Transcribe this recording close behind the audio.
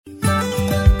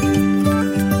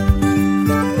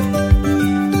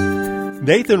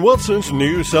Nathan Wilson's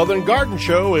new Southern Garden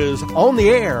Show is on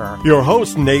the air. Your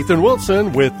host, Nathan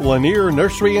Wilson, with Lanier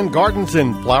Nursery and Gardens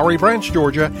in Flowery Branch,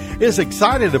 Georgia, is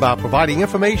excited about providing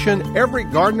information every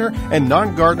gardener and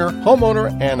non-gardener,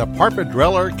 homeowner, and apartment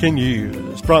dweller can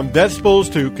use. From vegetables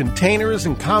to containers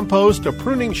and compost to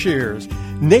pruning shears,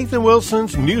 Nathan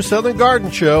Wilson's new Southern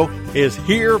Garden Show is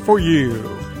here for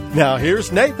you. Now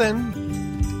here's Nathan.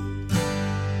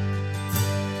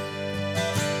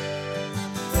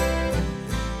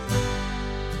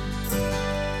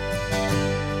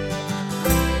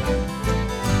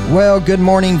 Well, good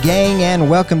morning, gang, and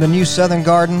welcome to New Southern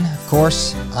Garden. Of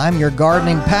course, I'm your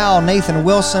gardening pal, Nathan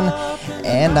Wilson,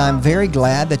 and I'm very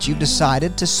glad that you've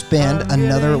decided to spend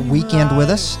another weekend with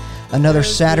us, another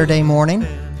Saturday morning.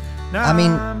 I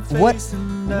mean,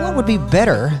 what would be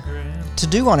better to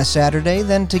do on a Saturday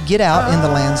than to get out in the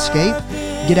landscape,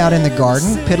 get out in the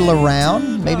garden, piddle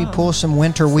around, maybe pull some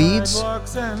winter weeds,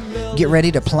 get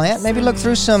ready to plant, maybe look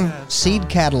through some seed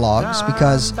catalogs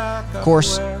because, of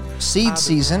course, seed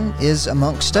season is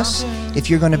amongst us. If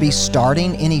you're going to be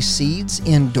starting any seeds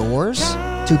indoors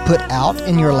to put out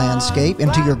in your landscape,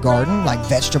 into your garden, like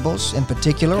vegetables in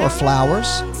particular or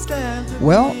flowers,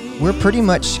 well, we're pretty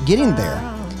much getting there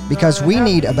because we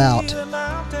need about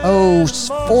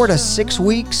 4 to 6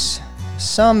 weeks.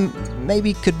 Some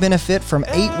maybe could benefit from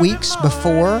 8 weeks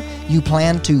before you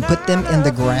plan to put them in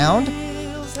the ground.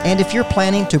 And if you're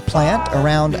planning to plant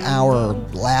around our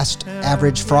last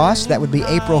average frost, that would be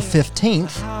April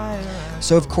 15th.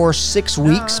 So, of course, 6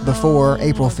 weeks before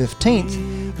April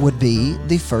 15th would be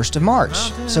the 1st of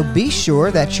March. So be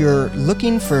sure that you're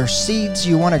looking for seeds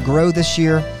you want to grow this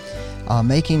year,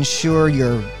 making sure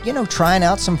you're, trying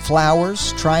out some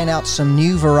flowers, trying out some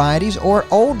new varieties or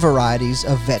old varieties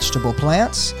of vegetable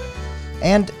plants.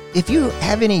 And if you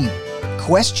have any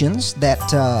questions that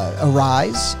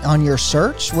arise on your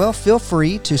search, well, feel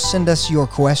free to send us your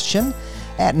question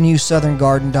at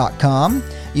newsoutherngarden.com.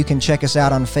 You can check us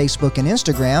out on Facebook and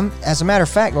Instagram. As a matter of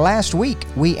fact, last week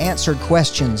we answered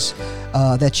questions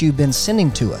that you've been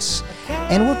sending to us,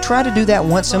 and we'll try to do that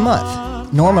once a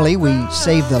month. Normally, we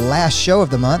save the last show of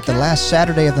the month, the last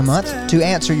Saturday of the month, to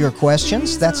answer your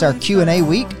questions. That's our Q&A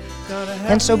week.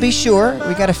 And so be sure,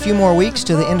 we got a few more weeks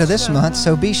to the end of this month,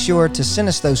 so be sure to send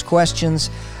us those questions.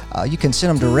 You can send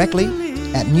them directly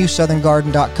at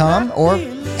newsoutherngarden.com or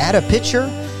add a picture,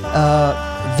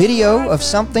 video of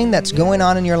something that's going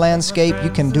on in your landscape. You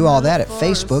can do all that at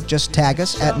Facebook. Just tag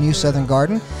us at New Southern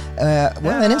Garden,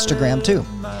 and Instagram too.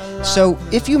 So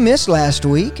if you missed last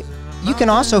week, you can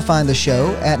also find the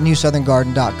show at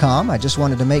newsoutherngarden.com. I just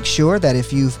wanted to make sure that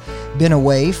if you've been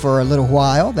away for a little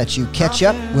while, that you catch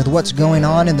up with what's going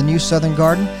on in the New Southern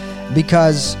Garden,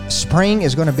 because spring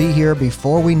is going to be here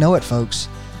before we know it, folks.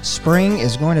 Spring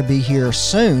is going to be here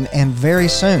soon, and very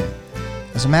soon.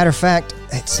 As a matter of fact,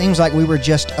 it seems like we were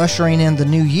just ushering in the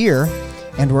new year,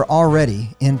 and we're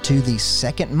already into the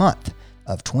second month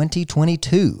of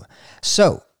 2022.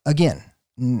 So, again,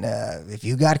 if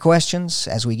you got questions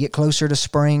as we get closer to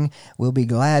spring, we'll be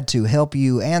glad to help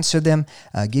you answer them,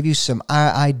 give you some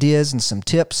ideas and some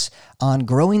tips on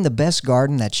growing the best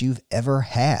garden that you've ever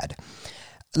had.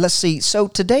 Let's see. So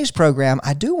today's program,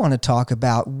 I do want to talk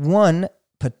about one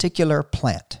particular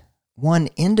plant, one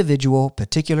individual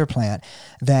particular plant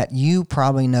that you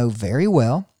probably know very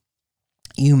well.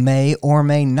 You may or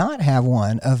may not have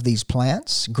one of these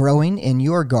plants growing in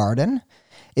your garden.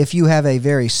 If you have a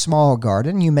very small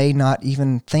garden, you may not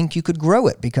even think you could grow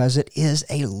it because it is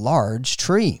a large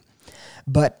tree.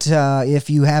 But if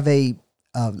you have a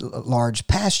large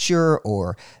pasture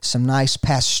or some nice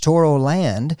pastoral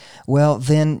land, well,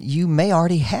 then you may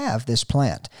already have this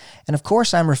plant. And of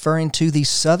course, I'm referring to the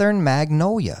southern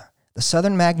magnolia. The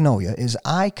southern magnolia is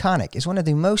iconic. It's one of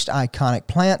the most iconic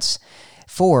plants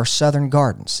for southern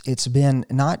gardens. It's been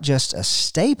not just a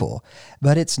staple,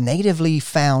 but it's natively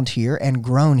found here and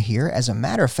grown here. As a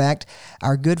matter of fact,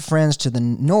 our good friends to the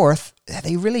north,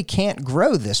 they really can't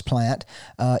grow this plant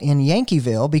in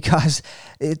Yankeeville because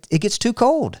it gets too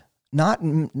cold. Not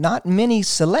many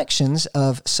selections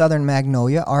of southern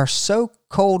magnolia are so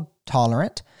cold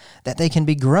tolerant that they can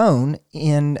be grown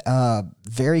in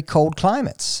very cold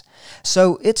climates.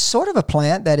 So it's sort of a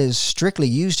plant that is strictly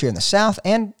used here in the South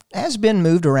and has been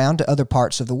moved around to other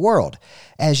parts of the world.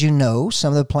 As you know,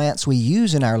 some of the plants we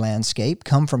use in our landscape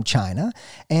come from China,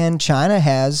 and China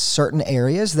has certain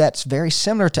areas that's very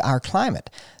similar to our climate.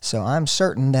 So I'm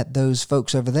certain that those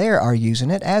folks over there are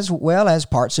using it, as well as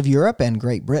parts of Europe and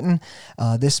Great Britain.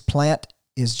 This plant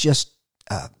is just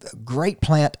a great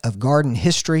plant of garden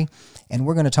history. and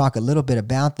we're going to talk a little bit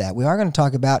about that. We are going to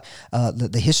talk about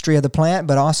the history of the plant,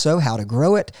 but also how to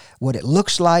grow it, what it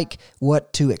looks like,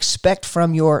 what to expect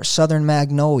from your southern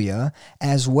magnolia,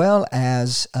 as well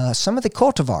as some of the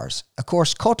cultivars. Of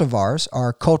course, cultivars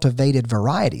are cultivated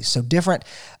varieties, so different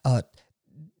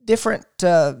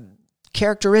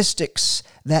characteristics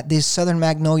that this southern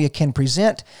magnolia can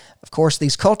present. Of course,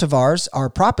 these cultivars are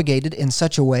propagated in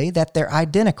such a way that they're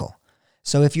identical.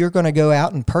 So if you're going to go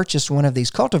out and purchase one of these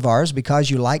cultivars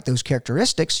because you like those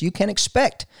characteristics, you can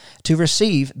expect to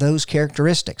receive those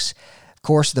characteristics. Of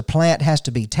course, the plant has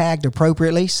to be tagged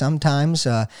appropriately. Sometimes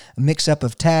a mix-up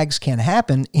of tags can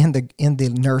happen in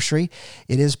the nursery.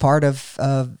 It is part of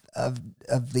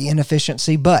the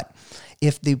inefficiency, but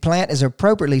if the plant is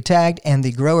appropriately tagged and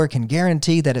the grower can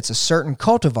guarantee that it's a certain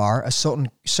cultivar, a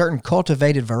certain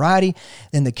cultivated variety,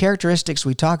 then the characteristics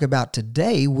we talk about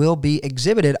today will be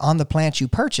exhibited on the plant you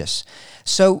purchase.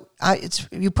 So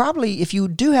if you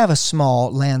do have a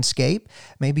small landscape,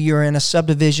 maybe you're in a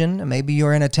subdivision, maybe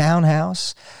you're in a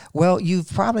townhouse, well, you've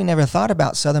probably never thought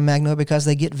about southern magnolia because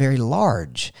they get very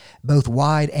large, both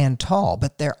wide and tall.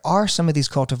 But there are some of these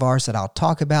cultivars that I'll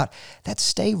talk about that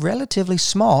stay relatively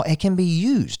small and can be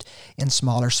used in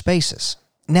smaller spaces.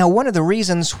 Now, one of the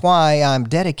reasons why I'm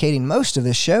dedicating most of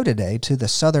this show today to the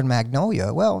southern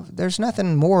magnolia, well, there's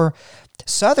nothing more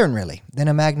southern really than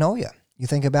a magnolia. You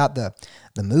think about the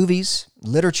movies,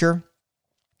 literature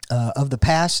of the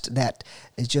past that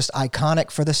is just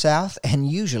iconic for the South, and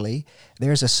usually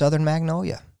there's a southern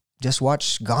magnolia. Just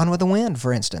watch Gone with the Wind,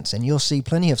 for instance, and you'll see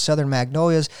plenty of southern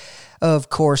magnolias. Of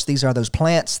course, these are those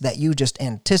plants that you just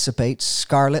anticipate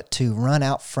Scarlett to run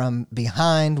out from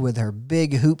behind with her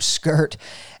big hoop skirt.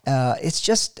 It's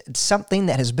just something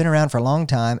that has been around for a long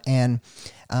time, and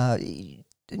I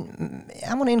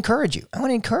want to encourage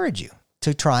you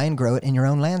to try and grow it in your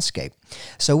own landscape.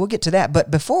 So we'll get to that.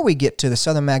 But before we get to the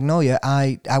southern magnolia,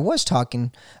 I was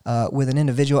talking with an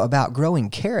individual about growing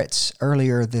carrots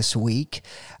earlier this week.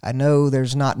 I know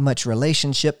there's not much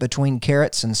relationship between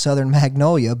carrots and southern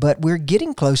magnolia, but we're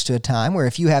getting close to a time where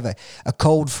if you have a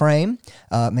cold frame,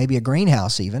 maybe a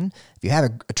greenhouse even, if you have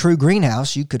a true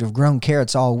greenhouse, you could have grown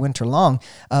carrots all winter long.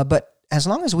 But as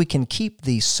long as we can keep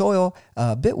the soil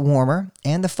a bit warmer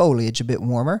and the foliage a bit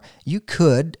warmer, you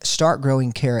could start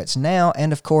growing carrots now.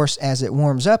 And of course, as it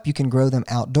warms up, you can grow them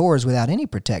outdoors without any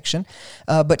protection.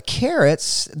 But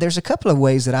carrots, there's a couple of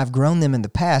ways that I've grown them in the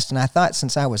past. And I thought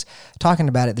since I was talking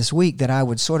about it this week that I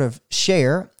would sort of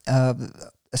share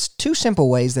two simple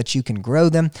ways that you can grow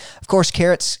them. Of course,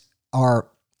 carrots are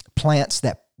plants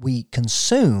that we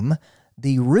consume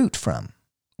the root from.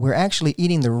 We're actually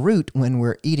eating the root when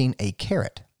we're eating a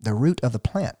carrot, the root of the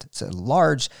plant. It's a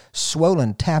large,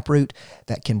 swollen taproot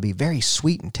that can be very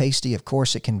sweet and tasty. Of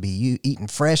course, it can be eaten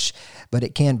fresh, but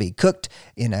it can be cooked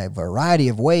in a variety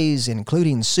of ways,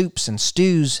 including soups and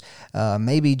stews,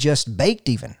 maybe just baked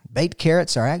even. Baked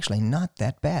carrots are actually not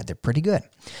that bad. They're pretty good.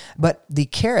 But the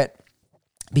carrot,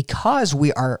 because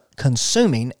we are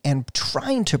consuming and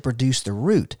trying to produce the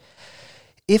root,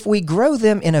 if we grow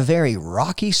them in a very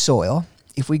rocky soil,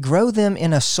 if we grow them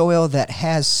in a soil that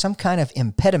has some kind of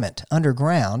impediment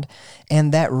underground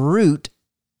and that root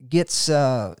gets,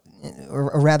 or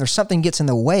rather something gets in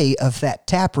the way of that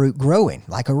taproot growing,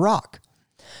 like a rock,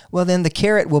 well, then the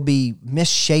carrot will be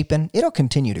misshapen. It'll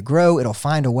continue to grow. It'll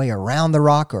find a way around the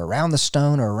rock or around the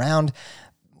stone or around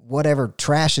whatever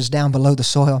trash is down below the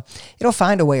soil. It'll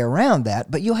find a way around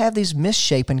that, but you'll have these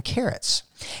misshapen carrots.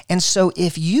 And so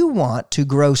if you want to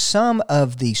grow some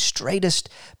of the straightest,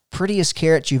 prettiest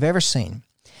carrots you've ever seen,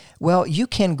 well, you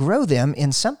can grow them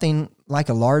in something like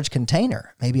a large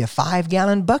container, maybe a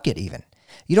 5-gallon bucket even.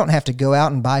 You don't have to go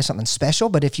out and buy something special,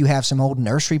 but if you have some old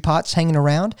nursery pots hanging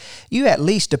around, you at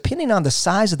least, depending on the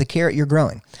size of the carrot you're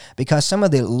growing, because some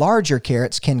of the larger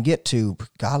carrots can get to,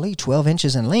 12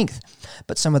 inches in length,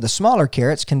 but some of the smaller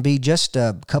carrots can be just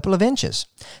a couple of inches.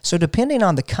 So depending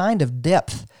on the kind of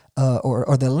depth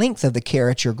or the length of the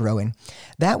carrot you're growing,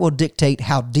 that will dictate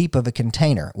how deep of a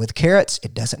container. With carrots,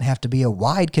 it doesn't have to be a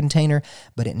wide container,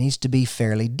 but it needs to be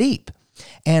fairly deep.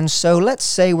 And so let's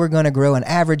say we're going to grow an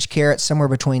average carrot somewhere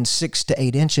between 6 to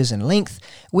 8 inches in length.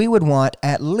 We would want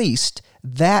at least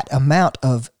that amount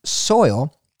of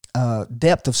soil,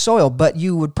 depth of soil, but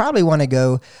you would probably want to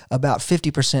go about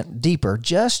 50% deeper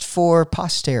just for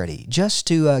posterity, just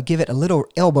to give it a little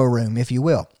elbow room, if you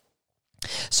will.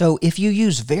 So if you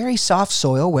use very soft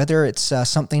soil, whether it's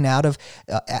something out of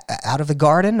the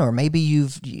garden, or maybe you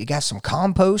got some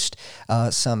compost,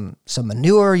 some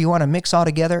manure you want to mix all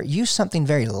together, use something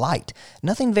very light,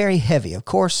 nothing very heavy. Of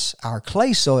course, our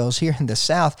clay soils here in the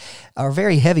South are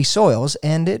very heavy soils,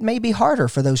 and it may be harder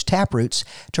for those taproots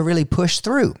to really push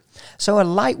through. So a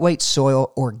lightweight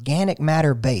soil, organic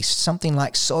matter based, something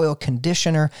like soil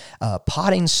conditioner,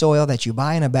 potting soil that you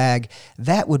buy in a bag,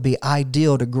 that would be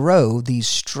ideal to grow these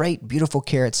straight, beautiful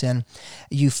carrots in.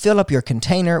 You fill up your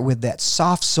container with that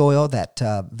soft soil, that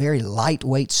very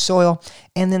lightweight soil,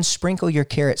 and then sprinkle your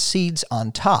carrot seeds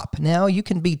on top. Now, you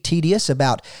can be tedious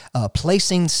about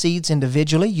placing seeds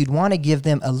individually. You'd want to give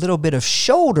them a little bit of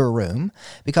shoulder room,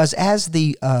 because as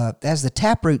the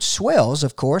taproot swells,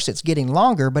 of course, it's getting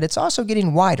longer, but it's also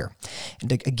getting wider.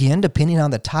 And again, depending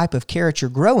on the type of carrot you're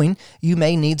growing, you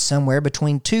may need somewhere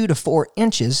between 2 to 4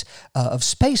 inches of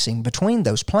spacing between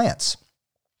those plants.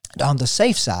 On the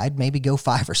safe side, maybe go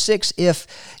 5 or 6 if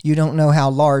you don't know how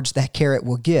large that carrot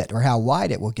will get or how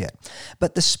wide it will get.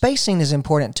 But the spacing is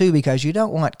important too, because you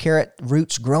don't want carrot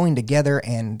roots growing together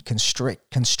and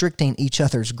constricting each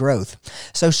other's growth.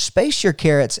 So space your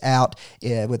carrots out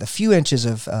with a few inches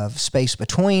of space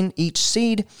between each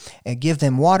seed, and give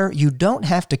them water. You don't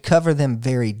have to cover them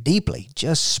very deeply.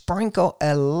 Just sprinkle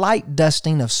a light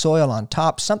dusting of soil on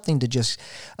top, something to just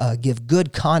give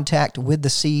good contact with the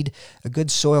seed, a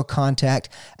good soil contact,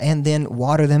 and then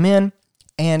water them in.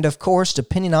 And of course,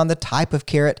 depending on the type of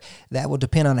carrot, that will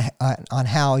depend on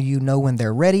how you know when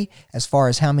they're ready. As far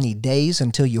as how many days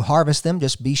until you harvest them,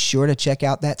 just be sure to check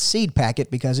out that seed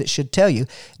packet, because it should tell you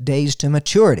days to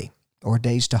maturity or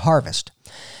days to harvest.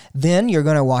 Then you're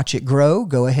going to watch it grow.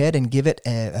 Go ahead and give it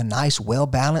a nice,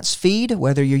 well-balanced feed,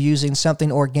 whether you're using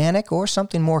something organic or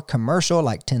something more commercial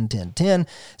like 10-10-10,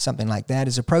 something like that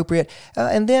is appropriate.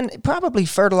 And then probably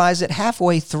fertilize it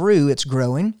halfway through its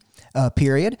growing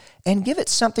period, and give it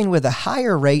something with a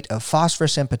higher rate of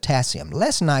phosphorus and potassium.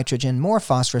 Less nitrogen, more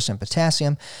phosphorus and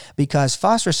potassium, because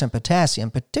phosphorus and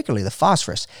potassium, particularly the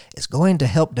phosphorus, is going to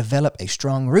help develop a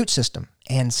strong root system.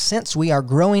 And since we are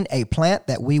growing a plant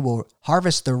that we will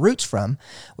harvest the roots from,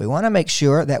 we want to make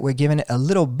sure that we're giving it a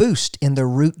little boost in the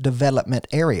root development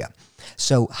area.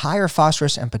 So higher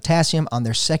phosphorus and potassium on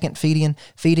their second feeding.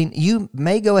 You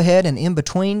may go ahead and in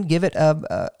between give it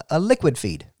a liquid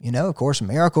feed. You know, of course,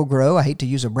 Miracle-Gro, I hate to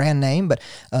use a brand name, but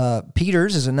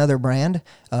Peters is another brand,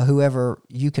 whoever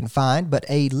you can find. But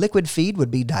a liquid feed would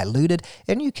be diluted,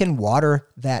 and you can water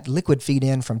that liquid feed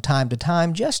in from time to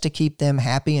time just to keep them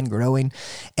happy and growing.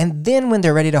 And then when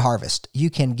they're ready to harvest, you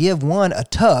can give one a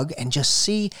tug and just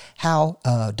see how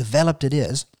developed it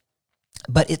is.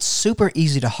 But it's super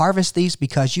easy to harvest these,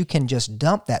 because you can just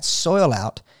dump that soil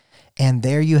out, and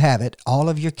there you have it. All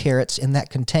of your carrots in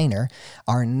that container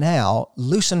are now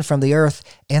loosened from the earth,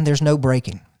 and there's no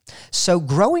breaking. So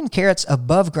growing carrots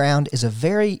above ground is a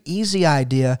very easy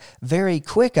idea, very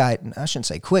quick. I shouldn't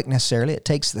say quick necessarily. It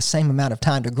takes the same amount of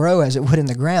time to grow as it would in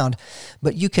the ground,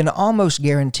 but you can almost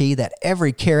guarantee that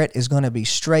every carrot is going to be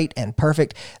straight and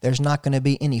perfect. There's not going to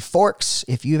be any forks.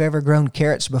 If you've ever grown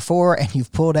carrots before and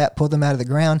you've pulled them out of the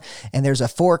ground, and there's a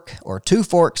fork or 2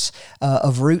 forks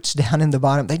of roots down in the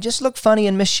bottom, they just look funny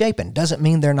and misshapen. Doesn't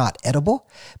mean they're not edible,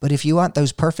 but if you want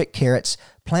those perfect carrots,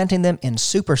 planting them in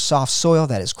super soft soil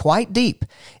that is quite deep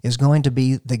is going to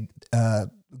be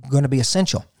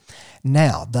essential.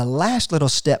 Now, the last little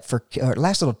tip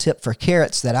for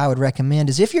carrots that I would recommend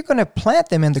is, if you're going to plant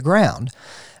them in the ground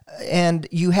and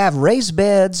you have raised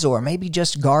beds, or maybe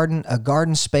just a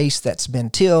garden space that's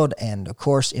been tilled and of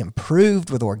course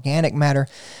improved with organic matter,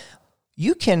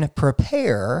 you can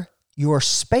prepare your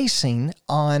spacing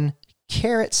on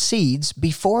carrot seeds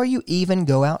before you even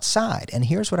go outside. And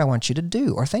here's what I want you to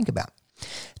do or think about.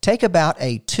 Take about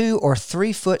a 2 or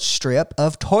 3 foot strip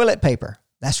of toilet paper.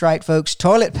 That's right, folks,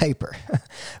 toilet paper.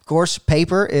 Of course,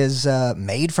 paper is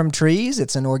made from trees.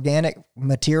 It's an organic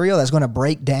material that's going to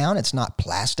break down. It's not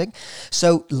plastic.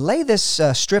 So lay this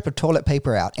strip of toilet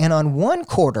paper out, and on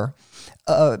 1/4,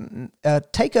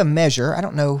 take a measure. I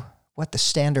don't know what the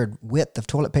standard width of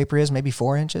toilet paper is, maybe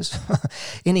 4 inches.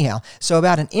 Anyhow, so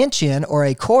about 1 inch in or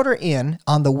 1/4 in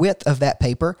on the width of that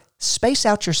paper, space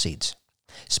out your seeds.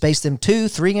 Space them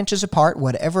 2-3 inches apart,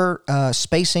 whatever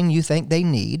spacing you think they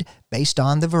need based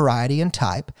on the variety and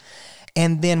type.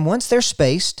 And then once they're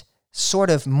spaced, sort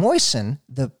of moisten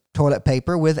the toilet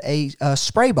paper with a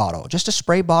spray bottle, just a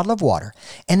spray bottle of water,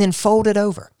 and then fold it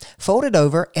over. Fold it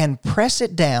over and press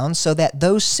it down so that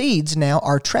those seeds now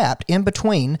are trapped in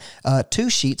between 2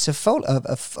 sheets of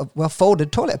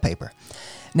folded toilet paper.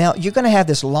 Now, you're going to have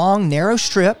this long, narrow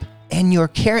strip, and your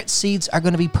carrot seeds are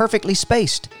going to be perfectly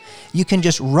spaced. You can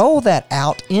just roll that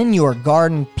out in your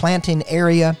garden planting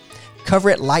area, cover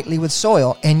it lightly with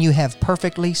soil, and you have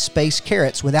perfectly spaced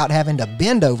carrots without having to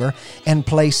bend over and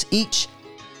place each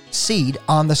seed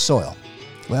on the soil.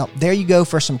 Well, there you go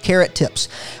for some carrot tips.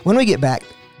 When we get back,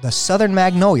 the southern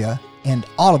magnolia and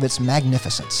all of its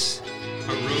magnificence.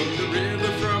 I rode the river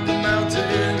from the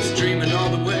mountains, dreaming all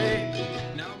the way.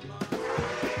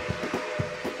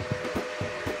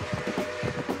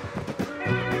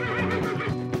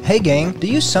 Hey gang, do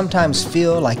you sometimes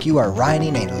feel like you are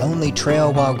riding a lonely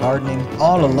trail while gardening,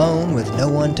 all alone with no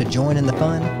one to join in the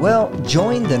fun? Well,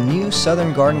 join the New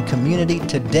Southern Garden community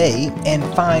today and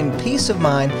find peace of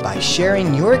mind by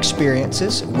sharing your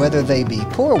experiences, whether they be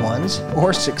poor ones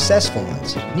or successful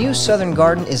ones. New Southern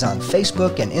Garden is on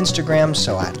Facebook and Instagram,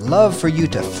 so I'd love for you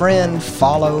to friend,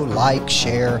 follow, like,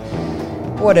 share,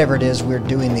 whatever it is we're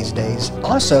doing these days.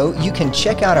 Also, you can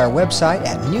check out our website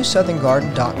at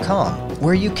newsoutherngarden.com,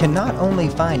 where you can not only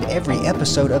find every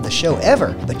episode of the show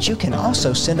ever, but you can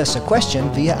also send us a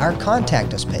question via our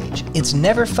Contact Us page. It's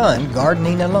never fun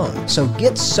gardening alone, so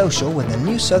get social with the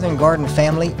New Southern Garden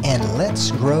family and let's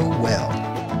grow well.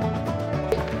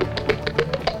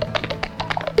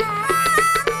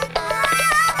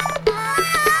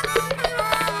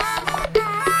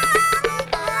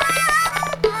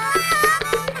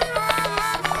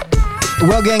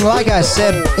 Well, gang, like I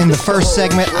said in the first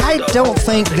segment, I don't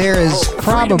think there is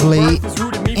probably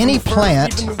any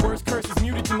plant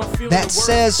that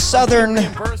says southern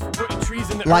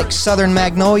like southern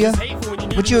magnolia.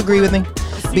 Would you agree with me?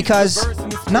 Because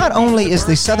not only is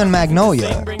the southern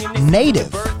magnolia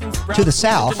native to the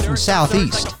south and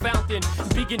southeast,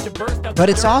 but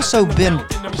it's also been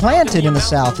planted in the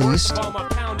southeast,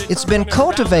 it's been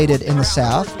cultivated in the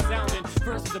south,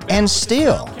 and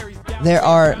still there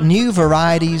are new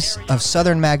varieties of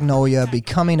southern magnolia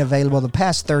becoming available. The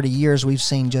past 30 years, we've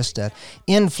seen just an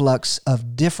influx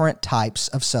of different types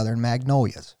of southern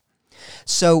magnolias.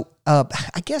 So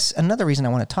I guess another reason I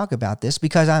want to talk about this,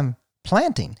 because I'm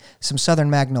planting some southern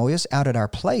magnolias out at our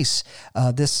place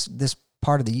this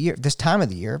part of the year, this time of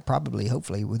the year, probably,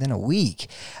 hopefully, within a week.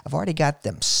 I've already got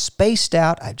them spaced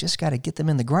out. I've just got to get them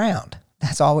in the ground.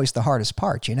 That's always the hardest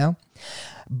part, you know?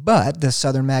 But the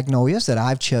southern magnolias that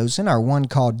I've chosen are one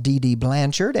called D.D.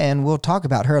 Blanchard, and we'll talk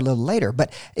about her a little later.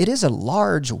 But it is a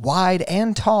large, wide,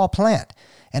 and tall plant.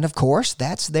 And of course,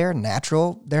 that's their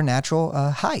natural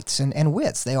heights and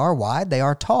widths. They are wide, they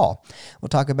are tall. We'll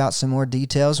talk about some more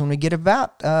details when we get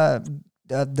about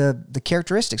the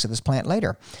characteristics of this plant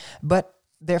later. But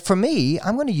for me,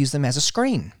 I'm going to use them as a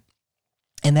screen.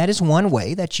 And that is one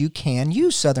way that you can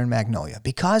use southern magnolia.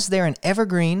 Because they're an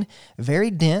evergreen, very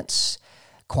dense,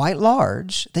 quite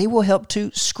large, they will help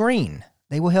to screen.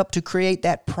 They will help to create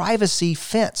that privacy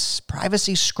fence,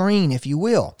 privacy screen, if you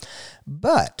will.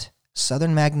 But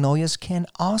southern magnolias can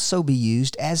also be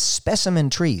used as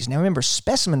specimen trees. Now remember,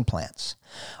 specimen plants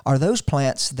are those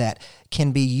plants that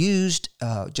can be used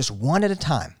just one at a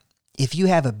time. If you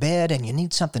have a bed and you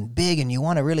need something big and you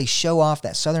want to really show off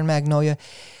that southern magnolia,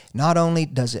 not only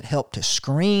does it help to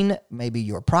screen maybe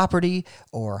your property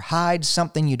or hide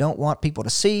something you don't want people to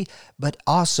see, but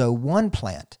also one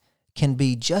plant can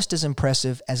be just as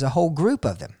impressive as a whole group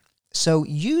of them. So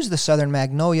use the southern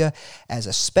magnolia as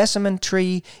a specimen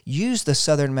tree. Use the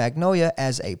southern magnolia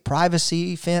as a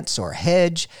privacy fence or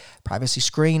hedge, privacy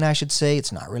screen, I should say.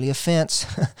 It's not really a fence.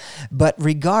 But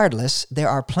regardless, there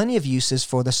are plenty of uses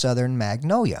for the southern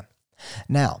magnolia.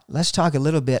 Now, let's talk a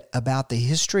little bit about the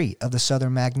history of the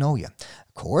southern magnolia.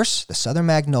 Of course, the southern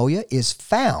magnolia is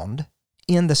found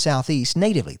in the southeast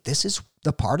natively. This is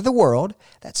the part of the world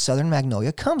that southern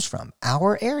magnolia comes from,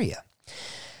 our area.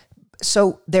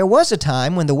 So there was a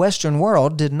time when the Western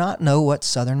world did not know what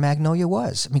southern magnolia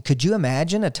was. I mean, could you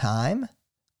imagine a time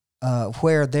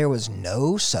where there was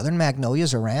no southern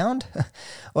magnolias around?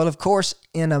 Well, of course,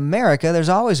 in America, there's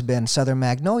always been southern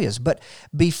magnolias. But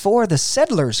before the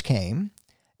settlers came,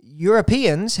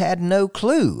 Europeans had no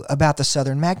clue about the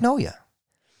southern magnolia.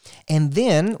 And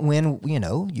then when,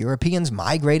 Europeans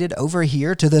migrated over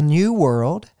here to the New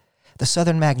World, the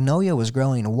southern magnolia was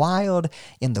growing wild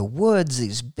in the woods,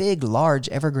 these big, large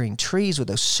evergreen trees with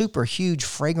those super huge,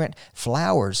 fragrant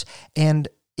flowers. And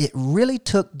it really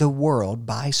took the world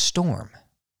by storm.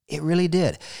 It really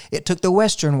did. It took the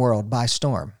Western world by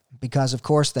storm because, of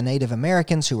course, the Native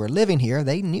Americans who were living here,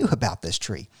 they knew about this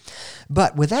tree.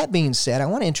 But with that being said, I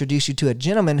want to introduce you to a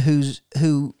gentleman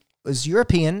who was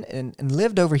European and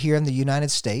lived over here in the United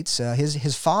States.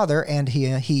 His father and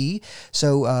he.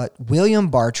 So William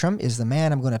Bartram is the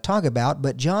man I'm going to talk about,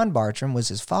 but John Bartram was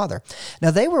his father.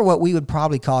 Now, they were what we would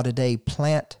probably call today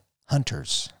plant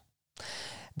hunters.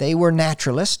 They were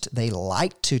naturalists. They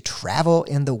liked to travel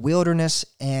in the wilderness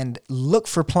and look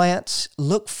for plants,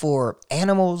 look for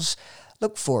animals,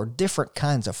 look for different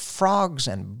kinds of frogs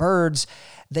and birds.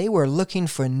 They were looking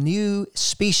for new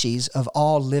species of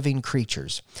all living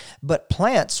creatures. But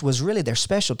plants was really their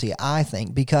specialty, I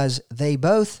think, because they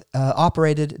both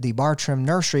operated the Bartram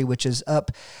Nursery, which is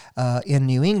up in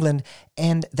New England,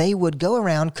 and they would go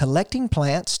around collecting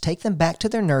plants, take them back to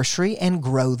their nursery, and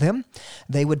grow them.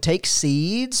 They would take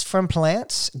seeds from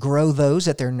plants, grow those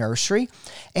at their nursery,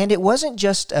 and it wasn't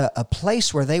just a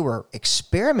place where they were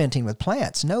experimenting with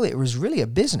plants. No, it was really a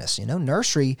business.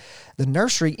 The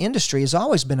nursery industry has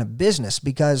always been a business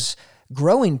because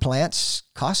growing plants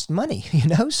cost money,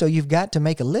 so you've got to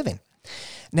make a living.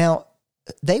 Now,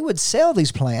 they would sell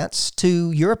these plants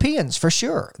to Europeans for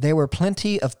sure. There were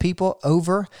plenty of people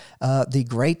over the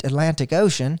great Atlantic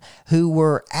Ocean who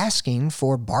were asking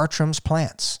for Bartram's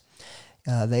plants.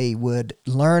 They would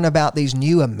learn about these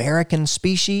new American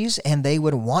species and they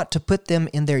would want to put them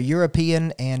in their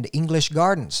European and English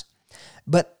gardens.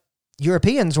 But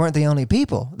Europeans weren't the only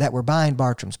people that were buying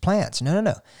Bartram's plants.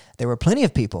 No. There were plenty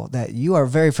of people that you are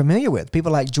very familiar with,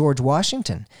 people like George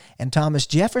Washington and Thomas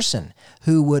Jefferson,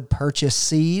 who would purchase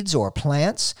seeds or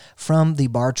plants from the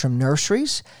Bartram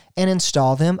nurseries and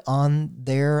install them on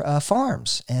their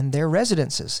farms and their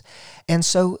residences. And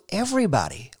so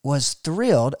everybody was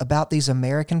thrilled about these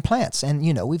American plants. And,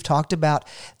 we've talked about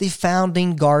the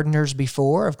founding gardeners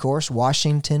before, of course,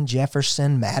 Washington,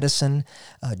 Jefferson, Madison,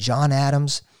 John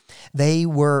Adams.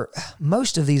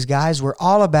 Most of these guys were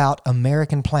all about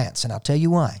American plants, and I'll tell you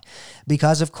why.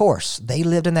 Because, of course, they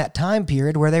lived in that time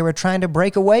period where they were trying to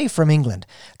break away from England,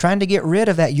 trying to get rid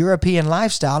of that European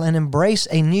lifestyle and embrace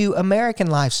a new American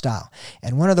lifestyle.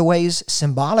 And one of the ways,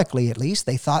 symbolically at least,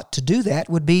 they thought to do that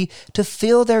would be to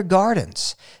fill their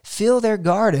gardens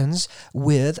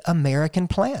with American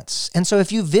plants. And so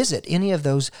if you visit any of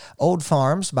those old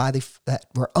farms that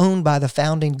were owned by the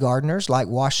founding gardeners like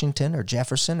Washington or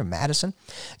Jefferson or Madison,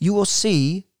 you will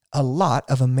see a lot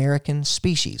of American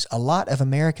species, a lot of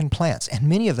American plants. And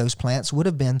many of those plants would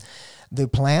have been the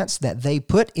plants that they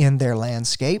put in their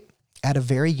landscape at a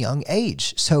very young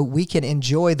age. So we can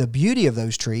enjoy the beauty of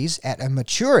those trees at a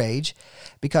mature age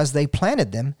because they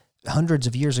planted them hundreds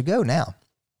of years ago now.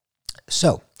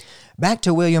 So back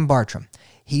to William Bartram.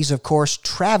 He's, of course,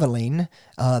 traveling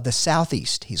the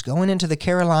southeast. He's going into the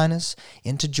Carolinas,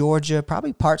 into Georgia,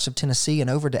 probably parts of Tennessee, and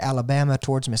over to Alabama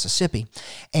towards Mississippi.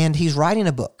 And he's writing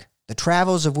a book, The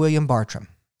Travels of William Bartram.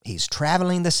 He's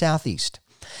traveling the southeast.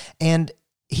 And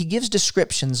he gives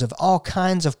descriptions of all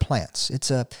kinds of plants.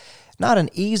 It's not an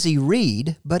easy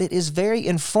read, but it is very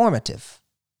informative.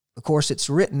 Of course, it's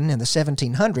written in the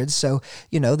 1700s, so,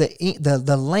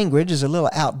 the language is a little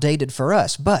outdated for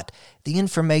us, but the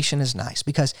information is nice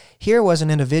because here was an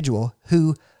individual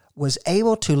who was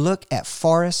able to look at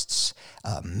forests,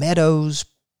 meadows,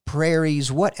 prairies,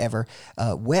 whatever,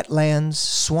 wetlands,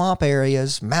 swamp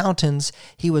areas, mountains.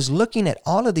 He was looking at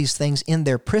all of these things in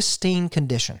their pristine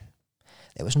condition.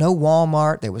 There was no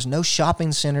Walmart. There was no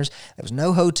shopping centers. There was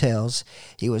no hotels.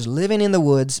 He was living in the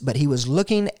woods, but he was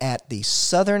looking at the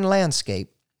southern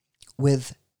landscape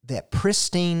with that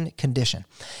pristine condition.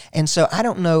 And so I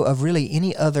don't know of really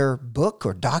any other book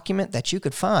or document that you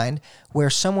could find where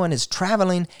someone is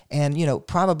traveling and,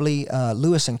 probably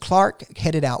Lewis and Clark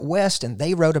headed out west and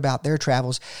they wrote about their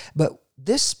travels. But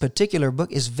this particular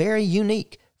book is very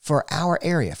unique for our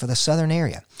area, for the southern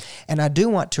area. And I do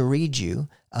want to read you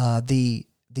the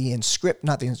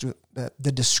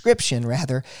description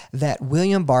rather that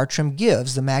William Bartram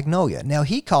gives the magnolia. Now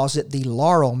he calls it the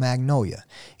laurel magnolia.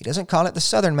 He doesn't call it the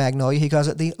southern magnolia, he calls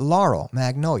it the laurel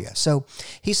magnolia. So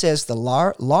he says the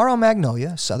laurel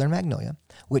magnolia, southern magnolia,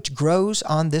 which grows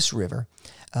on this river,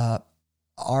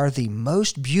 are the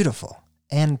most beautiful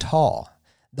and tall.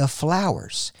 The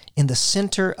flowers in the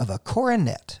center of a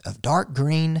coronet of dark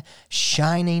green,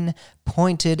 shining,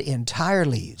 pointed, entire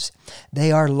leaves.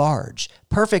 They are large,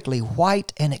 perfectly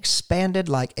white, and expanded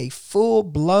like a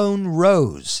full-blown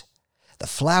rose. The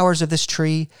flowers of this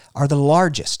tree are the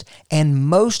largest and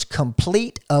most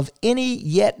complete of any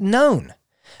yet known.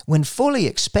 When fully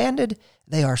expanded,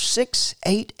 they are 6,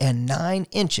 8, and 9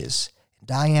 inches in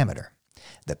diameter.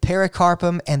 The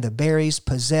pericarpum and the berries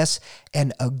possess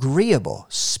an agreeable,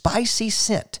 spicy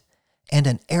scent and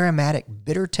an aromatic,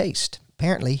 bitter taste.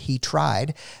 Apparently, he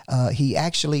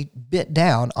actually bit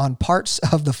down on parts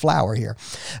of the flower here.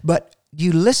 But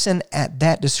you listen at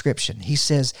that description. He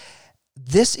says,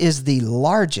 this is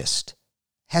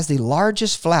has the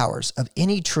largest flowers of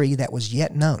any tree that was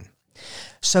yet known.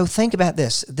 So think about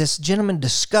this. This gentleman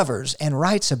discovers and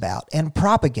writes about and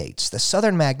propagates the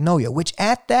southern magnolia, which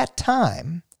at that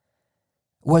time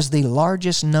was the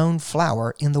largest known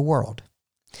flower in the world.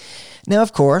 Now,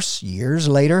 of course, years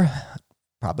later,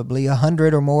 probably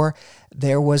 100 or more,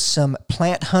 there was some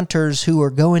plant hunters who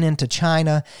were going into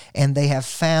China, and they have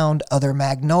found other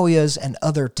magnolias and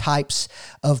other types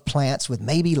of plants with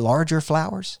maybe larger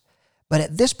flowers. But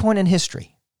at this point in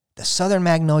history, the southern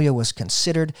magnolia was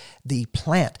considered the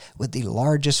plant with the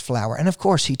largest flower. And of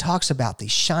course, he talks about the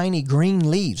shiny green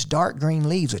leaves, dark green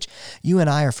leaves, which you and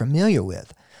I are familiar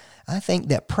with. I think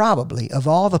that probably of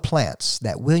all the plants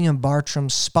that William Bartram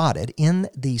spotted in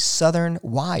the southern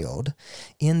wild,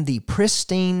 in the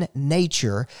pristine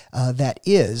nature that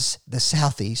is the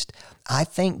Southeast, I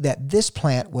think that this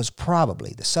plant was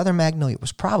probably, the southern magnolia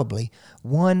was probably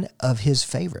one of his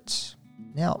favorites.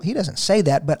 Now, he doesn't say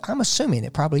that, but I'm assuming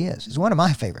it probably is. It's one of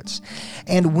my favorites.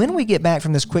 And when we get back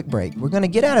from this quick break, we're going to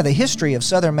get out of the history of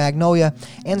southern magnolia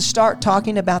and start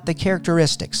talking about the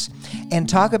characteristics and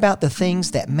talk about the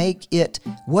things that make it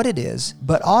what it is,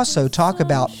 but also talk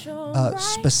about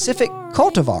specific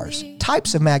cultivars,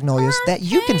 types of magnolias that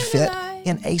you can fit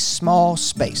in a small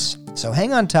space. So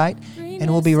hang on tight, and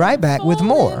we'll be right back with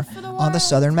more on the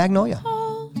southern magnolia.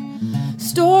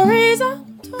 Stories are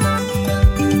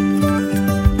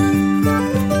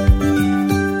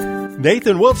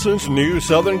Nathan Wilson's new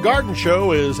Southern Garden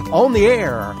Show is on the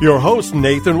air. Your host,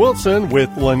 Nathan Wilson, with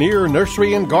Lanier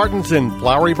Nursery and Gardens in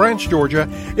Flowery Branch, Georgia,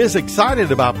 is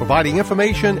excited about providing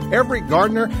information every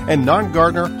gardener and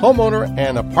non-gardener, homeowner,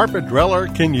 and apartment dweller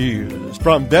can use.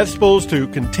 From vegetables to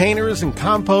containers and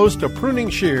compost to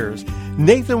pruning shears,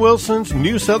 Nathan Wilson's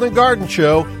new Southern Garden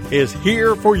Show is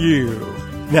here for you.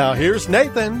 Now here's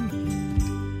Nathan.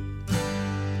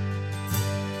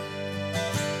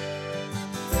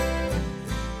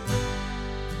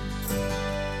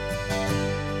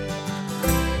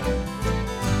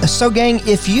 So, gang,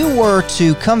 if you were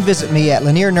to come visit me at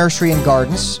Lanier Nursery and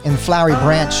Gardens in Flowery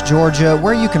Branch, Georgia,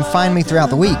 where you can find me throughout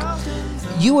the week,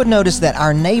 you would notice that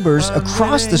our neighbors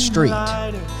across the street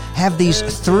have these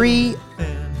 3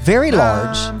 very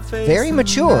large, very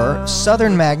mature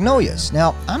southern magnolias.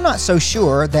 Now, I'm not so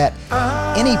sure that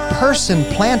any person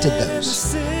planted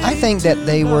those. I think that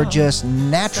they were just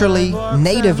naturally,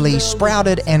 natively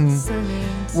sprouted and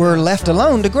were left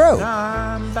alone to grow.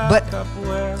 But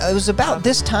it was about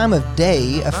this time of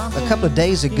day, a couple of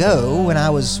days ago, when I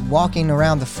was walking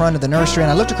around the front of the nursery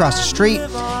and I looked across the street,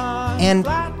 and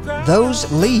those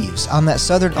leaves on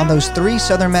those 3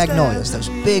 southern magnolias, those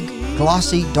big,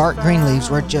 glossy, dark green leaves,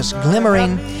 were just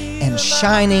glimmering and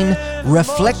shining,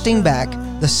 reflecting back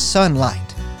the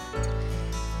sunlight.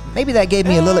 Maybe that gave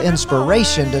me a little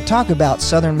inspiration to talk about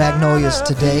southern magnolias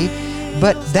today.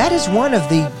 But that is one of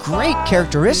the great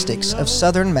characteristics of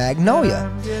southern magnolia,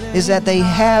 is that they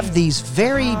have these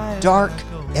very dark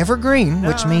evergreen,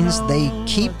 which means they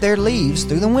keep their leaves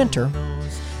through the winter.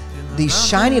 These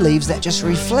shiny leaves that just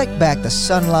reflect back the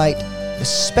sunlight,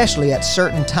 especially at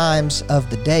certain times of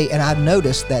the day. And I've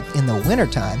noticed that in the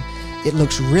wintertime, it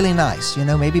looks really nice. You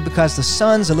know, maybe because the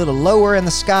sun's a little lower in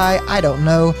the sky. I don't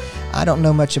know. I don't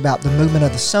know much about the movement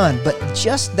of the sun, but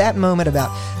just that moment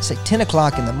about, say, 10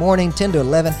 o'clock in the morning, 10 to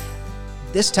 11,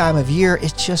 this time of year,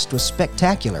 it just was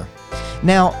spectacular.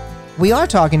 Now, we are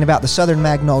talking about the southern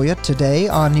magnolia today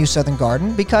on New Southern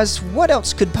Garden, because what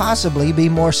else could possibly be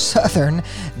more southern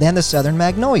than the southern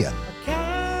magnolia?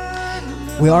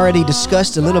 We already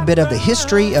discussed a little bit of the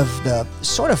history of the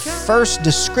sort of first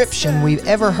description we've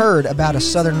ever heard about a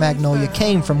southern magnolia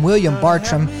came from William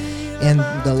Bartram in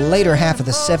the later half of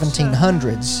the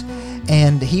 1700s.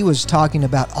 And he was talking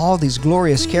about all these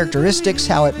glorious characteristics,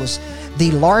 how it was the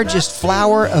largest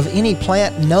flower of any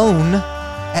plant known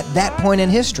at that point in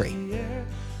history.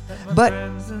 But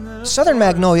southern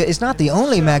magnolia is not the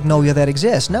only magnolia that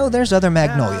exists. No, there's other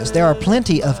magnolias. There are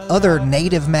plenty of other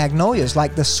native magnolias,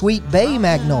 like the Sweet Bay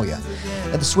magnolia.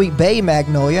 The Sweet Bay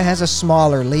magnolia has a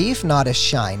smaller leaf, not as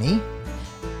shiny.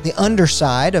 The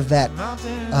underside of that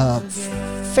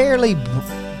fairly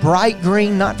bright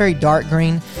green, not very dark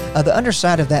green, the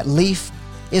underside of that leaf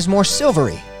is more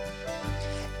silvery.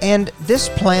 And this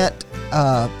plant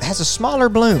has a smaller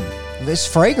bloom. It's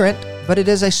fragrant, but it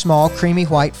is a small, creamy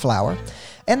white flower.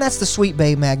 And that's the Sweet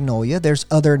Bay magnolia. There's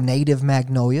other native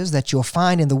magnolias that you'll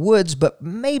find in the woods, but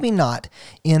maybe not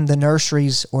in the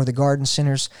nurseries or the garden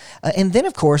centers. And then,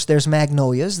 of course, there's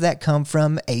magnolias that come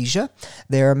from Asia.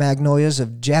 There are magnolias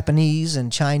of Japanese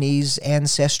and Chinese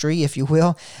ancestry, if you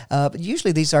will. But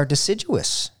usually these are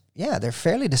deciduous. Yeah, they're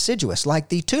fairly deciduous, like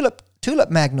the tulip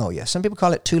magnolia. Some people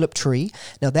call it tulip tree.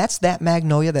 Now, that's that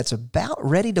magnolia that's about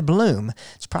ready to bloom.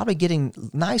 It's probably getting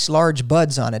nice large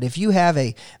buds on it. If you have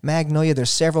a magnolia, there's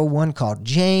several, one called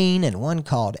Jane and one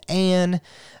called Anne.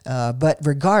 But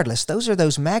regardless, those are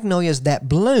those magnolias that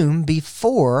bloom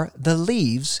before the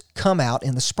leaves come out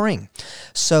in the spring.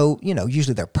 So,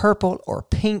 usually they're purple or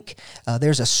pink.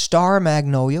 There's a star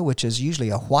magnolia, which is usually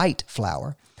a white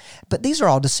flower. But these are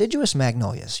all deciduous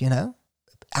magnolias,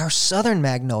 Our southern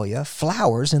magnolia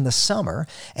flowers in the summer,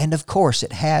 and of course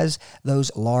it has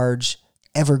those large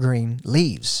evergreen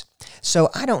leaves. So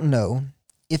I don't know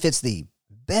if it's the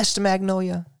best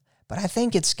magnolia, but I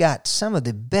think it's got some of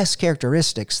the best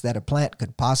characteristics that a plant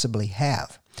could possibly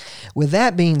have. With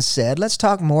that being said, let's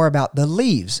talk more about the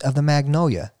leaves of the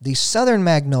magnolia. The southern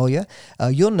magnolia,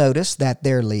 you'll notice that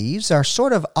their leaves are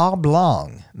sort of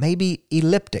oblong, maybe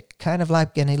elliptic, kind of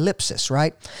like an ellipsis,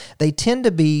 right? They tend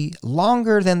to be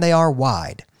longer than they are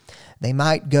wide. They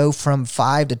might go from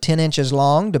 5 to 10 inches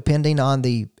long, depending on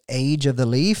the age of the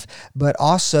leaf, but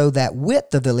also that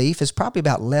width of the leaf is probably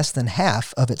about less than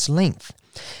half of its length.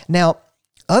 Now,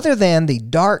 other than the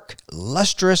dark,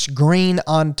 lustrous green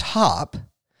on top,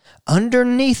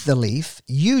 underneath the leaf,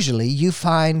 usually you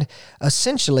find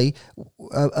essentially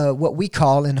what we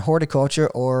call in horticulture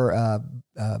or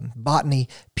botany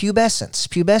pubescence.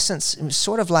 Pubescence is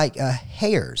sort of like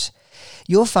hairs.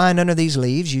 You'll find under these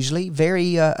leaves usually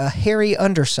very a hairy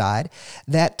underside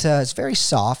that is very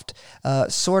soft,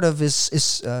 sort of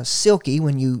is silky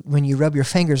when you rub your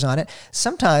fingers on it.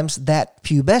 Sometimes that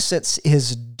pubescence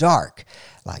is dark,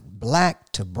 like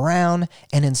black to brown,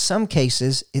 and in some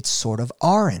cases it's sort of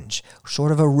orange,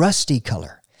 sort of a rusty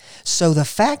color. So the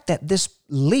fact that this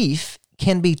leaf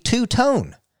can be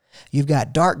two-tone, you've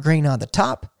got dark green on the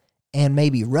top and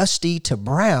maybe rusty to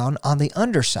brown on the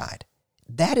underside.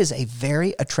 That is a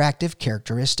very attractive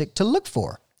characteristic to look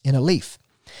for in a leaf.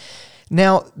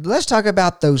 Now, let's talk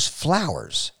about those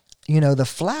flowers. The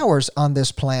flowers on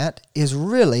this plant is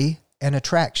really an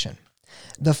attraction.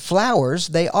 The flowers,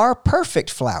 they are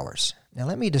perfect flowers. Now,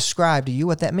 let me describe to you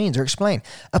what that means or explain.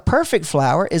 A perfect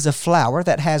flower is a flower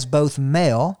that has both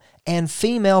male and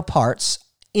female parts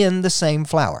in the same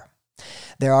flower.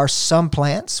 There are some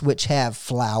plants which have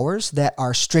flowers that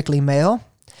are strictly male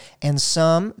and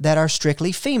some that are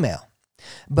strictly female.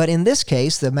 But in this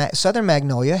case, the southern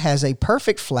magnolia has a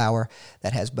perfect flower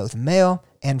that has both male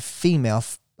and female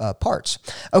parts.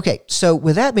 Okay, so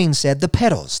with that being said, the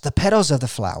petals of the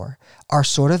flower are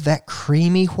sort of that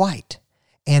creamy white,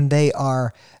 and they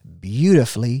are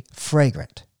beautifully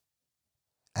fragrant.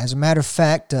 As a matter of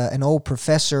fact, an old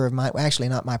professor of mine, actually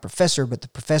not my professor, but the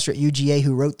professor at UGA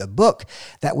who wrote the book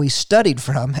that we studied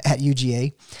from at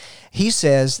UGA, he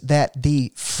says that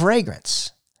the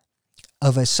fragrance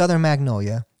of a southern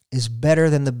magnolia is better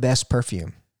than the best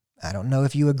perfume. I don't know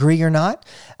if you agree or not.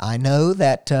 I know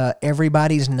that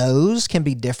everybody's nose can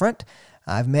be different.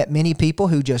 I've met many people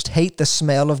who just hate the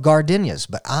smell of gardenias,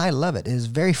 but I love it. It is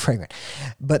very fragrant.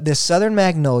 But this southern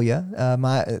magnolia,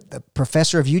 my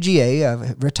professor of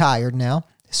UGA, retired now,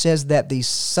 says that the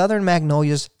southern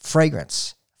magnolia's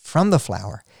fragrance from the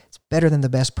flower is better than the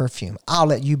best perfume. I'll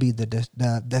let you be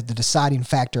the deciding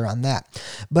factor on that.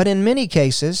 But in many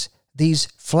cases, these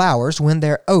flowers, when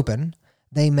they're open,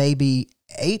 they may be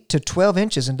 8 to 12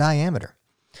 inches in diameter.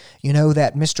 You know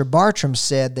that Mr. Bartram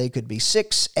said they could be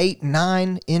 6, 8,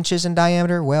 9 inches in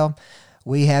diameter. Well,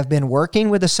 we have been working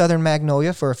with the southern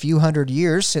magnolia for a few hundred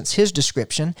years since his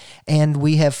description, and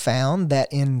we have found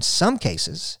that in some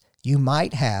cases, you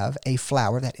might have a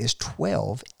flower that is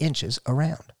 12 inches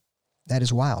around. That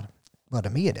is wild. Well, to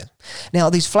me it is. Now,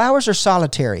 these flowers are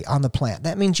solitary on the plant.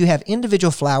 That means you have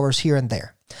individual flowers here and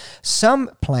there. Some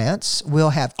plants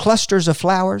will have clusters of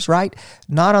flowers, right?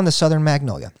 Not on the southern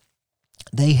magnolia.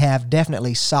 They have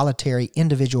definitely solitary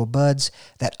individual buds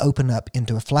that open up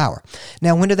into a flower.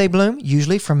 Now, when do they bloom?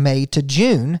 Usually from May to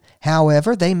June.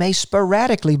 However, they may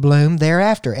sporadically bloom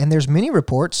thereafter. And there's many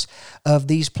reports of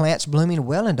these plants blooming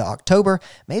well into October,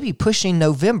 maybe pushing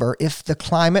November if the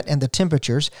climate and the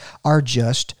temperatures are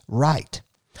just right.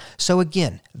 So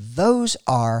again, those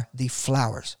are the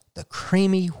flowers. The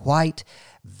creamy white,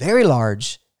 very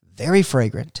large, very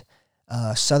fragrant,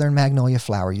 southern magnolia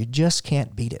flower. You just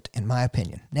can't beat it, in my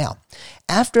opinion. Now,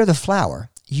 after the flower,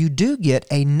 you do get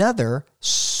another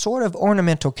sort of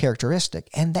ornamental characteristic,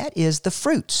 and that is the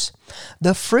fruits.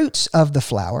 The fruits of the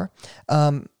flower,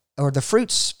 or the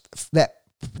fruits that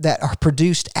are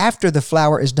produced after the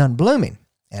flower is done blooming,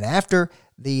 and after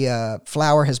the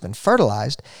flower has been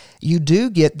fertilized, you do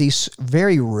get these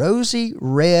very rosy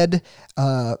red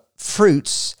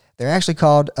fruits They're actually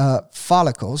called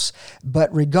follicles,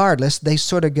 but regardless, they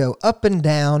sort of go up and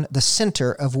down the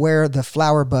center of where the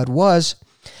flower bud was,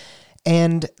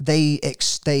 and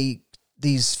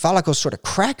these follicles sort of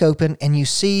crack open, and you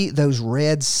see those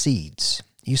red seeds.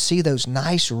 You see those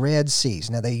nice red seeds.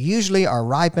 Now, they usually are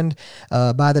ripened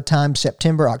by the time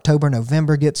September, October,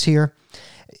 November gets here.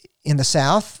 In the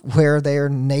South, where they're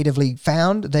natively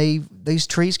found, these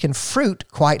trees can fruit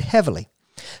quite heavily.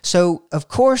 So, of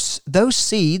course, those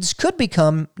seeds could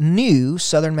become new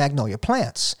southern magnolia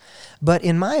plants. But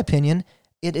in my opinion,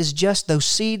 it is just those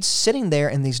seeds sitting there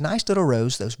in these nice little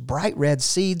rows, those bright red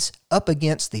seeds up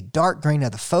against the dark green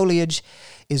of the foliage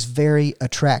is very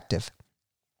attractive.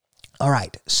 All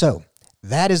right, so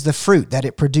that is the fruit that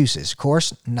it produces. Of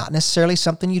course, not necessarily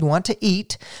something you'd want to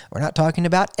eat. We're not talking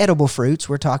about edible fruits.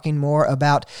 We're talking more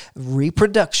about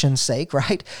reproduction's sake,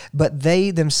 right? But they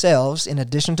themselves, in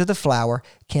addition to the flower,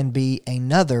 can be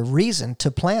another reason to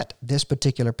plant this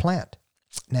particular plant.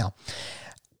 Now,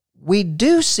 we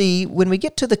do see, when we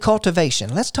get to the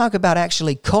cultivation, let's talk about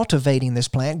actually cultivating this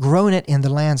plant, growing it in the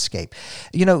landscape.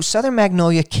 You know, southern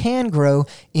magnolia can grow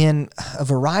in a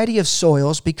variety of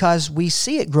soils because we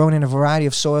see it growing in a variety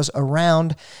of soils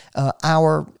around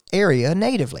our area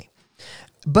natively.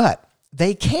 But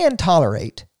they can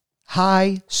tolerate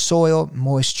high soil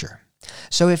moisture.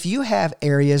 So if you have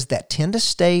areas that tend to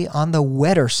stay on the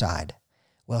wetter side,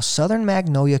 well, southern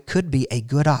magnolia could be a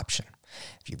good option.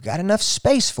 If you've got enough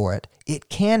space for it, it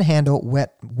can handle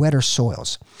wetter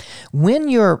soils. When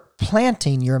you're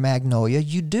planting your magnolia,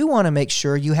 you do want to make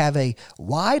sure you have a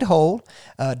wide hole.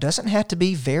 Doesn't have to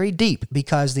be very deep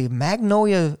because the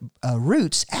magnolia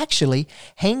roots actually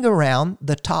hang around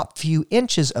the top few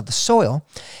inches of the soil.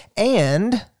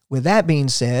 And with that being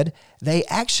said, they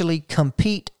actually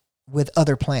compete with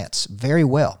other plants very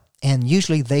well, and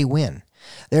usually they win.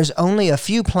 There's only a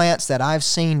few plants that I've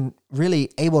seen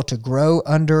really able to grow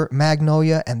under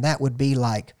magnolia, and that would be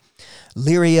like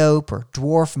liriope or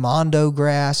dwarf mondo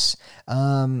grass,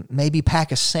 maybe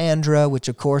pachysandra, which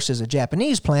of course is a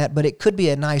Japanese plant, but it could be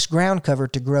a nice ground cover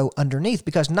to grow underneath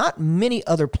because not many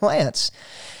other plants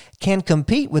can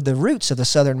compete with the roots of the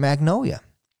southern magnolia.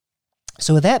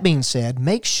 So with that being said,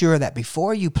 make sure that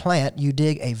before you plant, you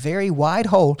dig a very wide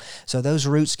hole so those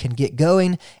roots can get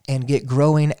going and get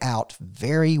growing out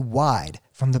very wide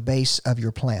from the base of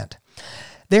your plant.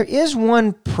 There is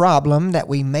one problem that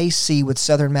we may see with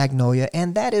southern magnolia,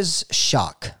 and that is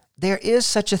shock. There is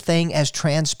such a thing as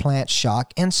transplant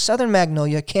shock, and southern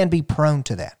magnolia can be prone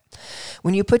to that.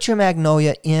 When you put your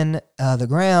magnolia in the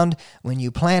ground, when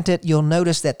you plant it, you'll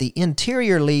notice that the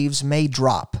interior leaves may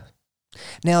drop.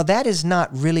 Now, that is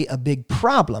not really a big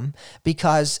problem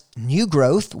because new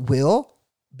growth will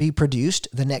be produced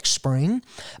the next spring,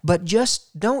 but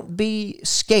just don't be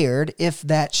scared if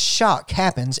that shock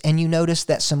happens and you notice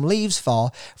that some leaves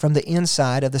fall from the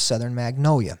inside of the southern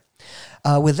magnolia.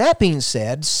 With that being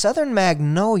said, southern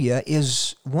magnolia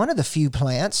is one of the few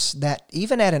plants that,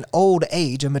 even at an old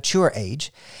age, a mature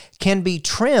age, can be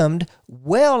trimmed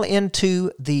well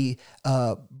into the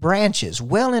branches,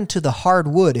 well into the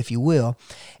hardwood, if you will,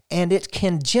 and it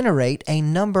can generate a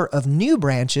number of new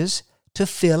branches to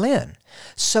fill in.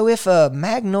 So if a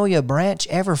magnolia branch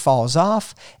ever falls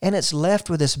off and it's left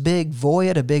with this big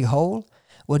void, a big hole,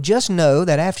 well, just know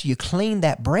that after you clean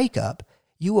that break up,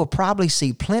 you will probably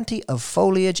see plenty of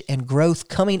foliage and growth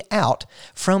coming out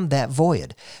from that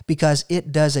void because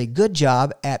it does a good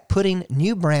job at putting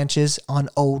new branches on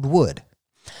old wood.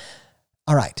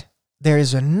 All right, there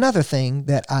is another thing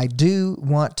that I do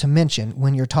want to mention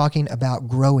when you're talking about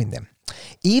growing them.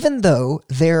 Even though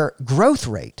their growth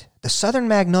rate, the southern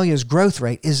magnolia's growth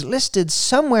rate, is listed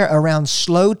somewhere around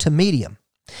slow to medium,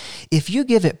 if you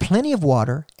give it plenty of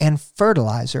water and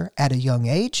fertilizer at a young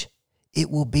age, it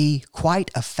will be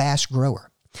quite a fast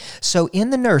grower. So in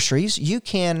the nurseries, you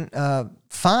can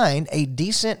find a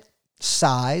decent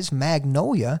size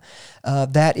magnolia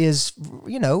that is,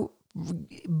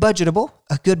 budgetable,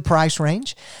 a good price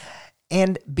range,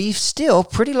 and be still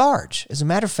pretty large. As a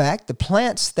matter of fact, the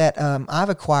plants that I've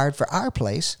acquired for our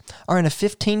place are in a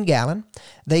 15-gallon.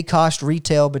 They cost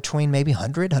retail between maybe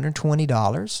 $100,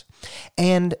 $120,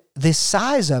 and the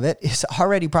size of it is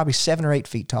already probably 7 or 8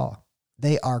 feet tall.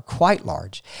 They are quite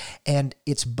large, and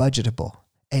it's budgetable.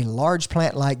 A large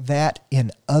plant like that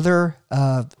in for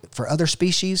other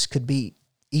species could be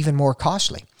even more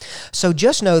costly. So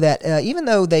just know that even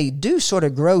though they do sort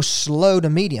of grow slow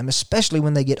to medium, especially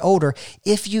when they get older,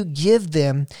 if you give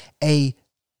them a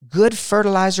good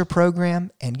fertilizer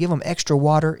program and give them extra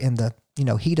water in the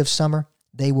heat of summer,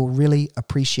 they will really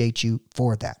appreciate you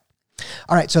for that.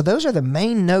 All right, so those are the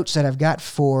main notes that I've got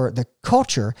for the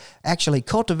culture, actually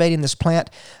cultivating this plant.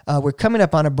 We're coming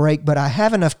up on a break, but I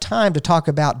have enough time to talk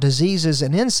about diseases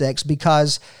and insects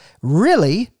because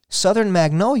really, Southern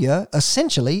Magnolia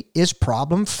essentially is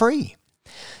problem-free.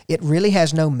 It really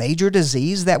has no major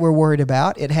disease that we're worried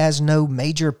about. It has no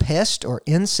major pest or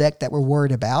insect that we're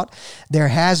worried about. There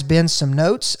has been some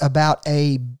notes about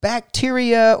a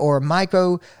bacteria or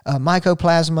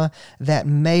mycoplasma that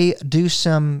may do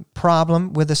some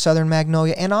problem with the Southern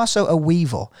Magnolia, and also a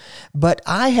weevil. But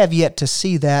I have yet to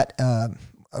see that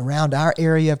around our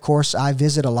area. Of course, I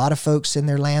visit a lot of folks in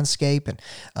their landscape and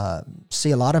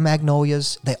see a lot of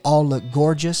magnolias. They all look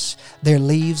gorgeous. Their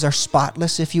leaves are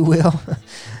spotless, if you will.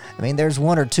 I mean, there's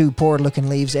one or two poor-looking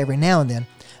leaves every now and then,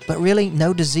 but really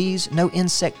no disease, no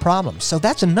insect problems. So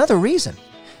that's another reason.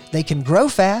 They can grow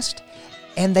fast,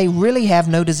 and they really have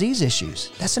no disease issues.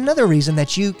 That's another reason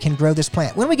that you can grow this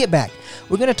plant. When we get back,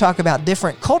 we're going to talk about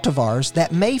different cultivars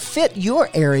that may fit your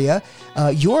area,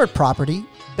 your property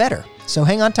better. So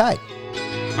hang on tight.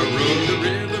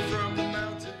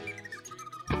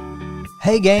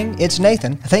 Hey gang, it's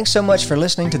Nathan. Thanks so much for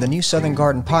listening to the New Southern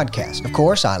Garden podcast. Of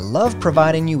course, I love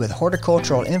providing you with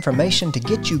horticultural information to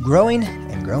get you growing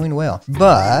and growing well.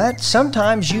 But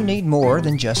sometimes you need more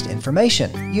than just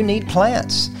information. You need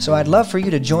plants. So I'd love for you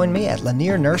to join me at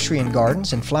Lanier Nursery and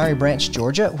Gardens in Flowery Branch,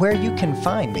 Georgia, where you can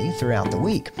find me throughout the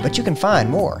week. But you can find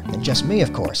more than just me,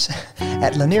 of course.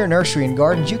 At Lanier Nursery and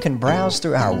Gardens, you can browse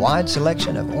through our wide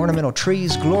selection of ornamental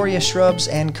trees, glorious shrubs,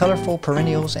 and colorful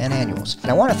perennials and annuals.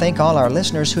 And I want to thank all our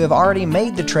listeners who have already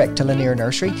made the trek to Lanier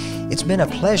Nursery. It's been a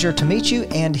pleasure to meet you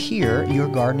and hear your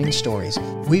gardening stories.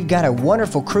 We've got a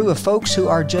wonderful crew of folks who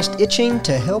are just itching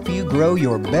to help you grow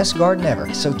your best garden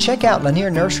ever. So check out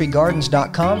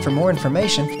LanierNurseryGardens.com for more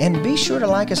information, and be sure to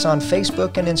like us on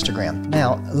Facebook and Instagram.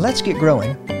 Now, let's get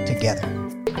growing together.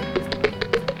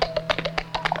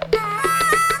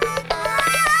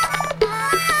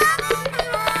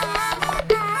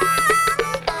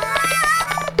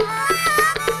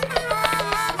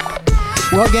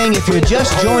 Well, gang, if you're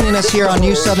just joining us here on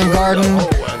New Southern Garden,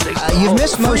 you've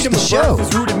missed most of the show.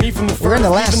 We're in the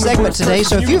last segment today,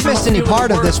 so if you've missed any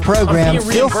part of this program,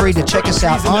 feel free to check us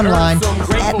out online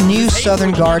at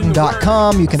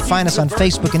newsoutherngarden.com. You can find us on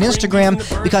Facebook and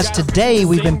Instagram, because today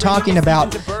we've been talking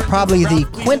about probably the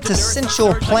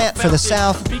quintessential plant for the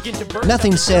South.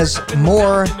 Nothing says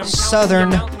more south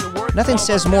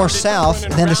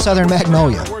than the Southern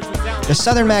Magnolia. The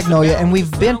Southern Magnolia, and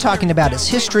we've been talking about its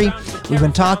history. We've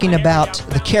been talking about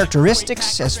the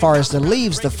characteristics as far as the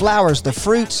leaves, the flowers, the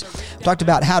fruits. We talked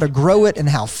about how to grow it and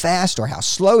how fast or how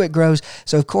slow it grows.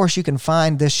 So, of course, you can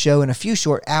find this show in a few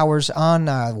short hours on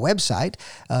our website,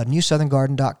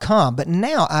 newsoutherngarden.com. But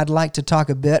now I'd like to talk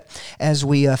a bit, as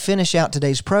we finish out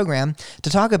today's program, to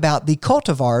talk about the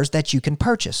cultivars that you can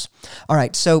purchase. All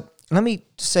right, so let me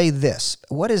say this.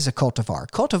 What is a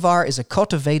cultivar? Cultivar is a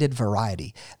cultivated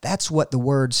variety. That's what the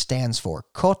word stands for.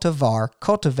 Cultivar,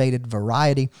 cultivated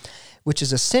variety, which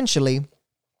is essentially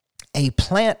a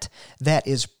plant that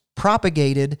is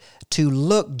propagated to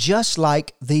look just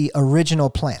like the original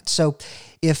plant. So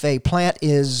if a plant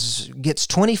gets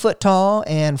 20 foot tall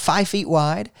and 5 feet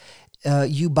wide,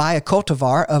 you buy a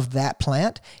cultivar of that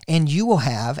plant, and you will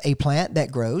have a plant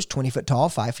that grows 20 foot tall,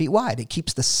 5 feet wide. It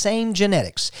keeps the same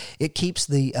genetics. It keeps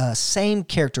the same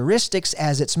characteristics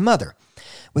as its mother.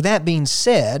 With that being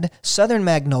said, Southern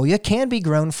Magnolia can be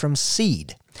grown from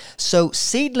seed. So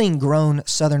seedling-grown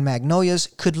Southern Magnolias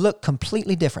could look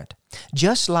completely different,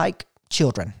 just like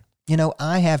children. You know,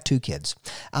 I have two kids.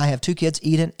 I have two kids,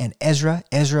 Eden and Ezra.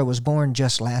 Ezra was born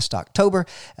just last October.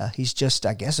 He's just,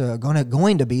 I guess,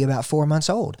 going to be about 4 months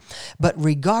old. But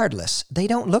regardless, they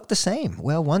don't look the same.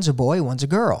 Well, one's a boy, one's a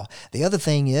girl. The other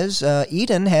thing is,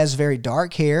 Eden has very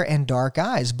dark hair and dark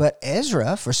eyes, but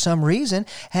Ezra, for some reason,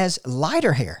 has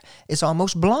lighter hair. It's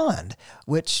almost blonde,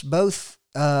 which both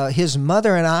his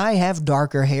mother and I have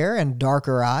darker hair and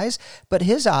darker eyes, but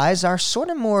his eyes are sort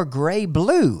of more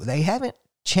gray-blue. They haven't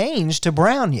changed to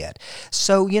brown yet.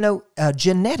 So,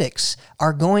 genetics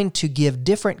are going to give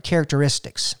different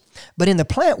characteristics. But in the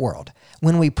plant world,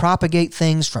 when we propagate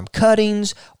things from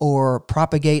cuttings or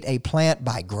propagate a plant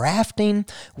by grafting,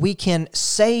 we can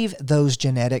save those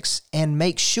genetics and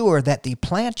make sure that the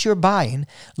plant you're buying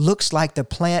looks like the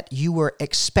plant you were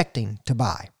expecting to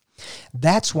buy.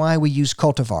 That's why we use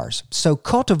cultivars. So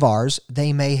cultivars,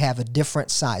 they may have a different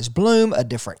size bloom, a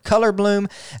different color bloom.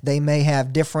 They may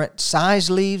have different size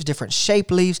leaves, different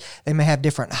shape leaves. They may have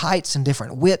different heights and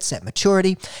different widths at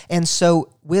maturity. And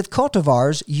so with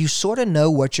cultivars, you sort of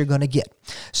know what you're going to get.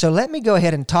 So let me go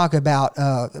ahead and talk about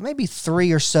maybe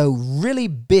 3 or so really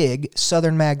big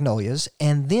southern magnolias,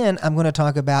 and then I'm going to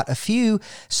talk about a few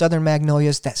southern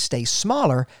magnolias that stay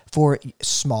smaller for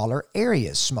smaller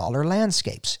areas, smaller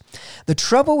landscapes. The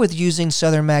trouble with using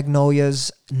southern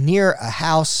magnolias near a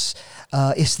house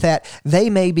is that they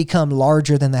may become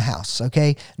larger than the house,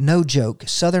 okay? No joke.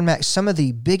 Some of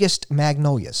the biggest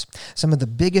magnolias,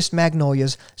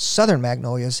 southern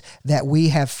magnolias that we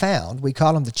have found, we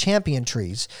call them the champion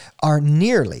trees, are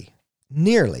nearly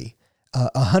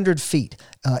 100 feet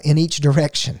in each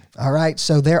direction, all right?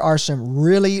 So there are some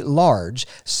really large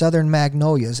southern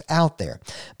magnolias out there,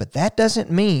 but that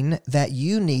doesn't mean that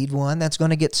you need one that's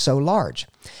going to get so large.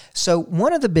 So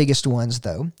one of the biggest ones,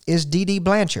 though, is D.D.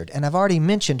 Blanchard, and I've already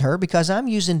mentioned her because I'm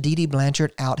using D.D.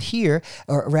 Blanchard out here,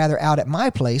 or rather out at my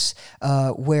place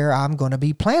where I'm going to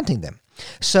be planting them.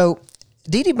 So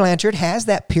D.D. Blanchard has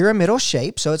that pyramidal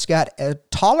shape, so it's got a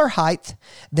taller height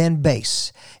than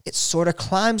base. It sort of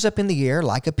climbs up in the air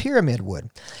like a pyramid would,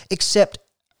 except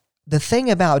the thing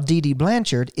about D.D.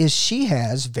 Blanchard is she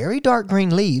has very dark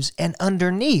green leaves and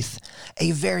underneath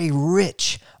a very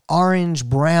rich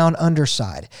orange-brown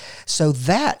underside. So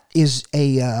that is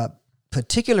a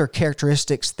particular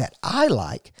characteristics that I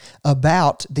like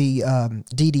about the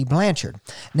D.D. Blanchard.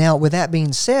 Now, with that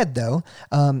being said, though,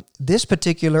 this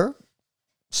particular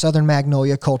southern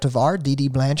magnolia cultivar, D.D.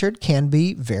 Blanchard, can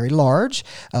be very large.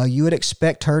 You would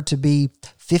expect her to be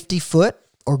 50 foot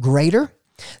or greater.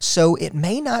 So it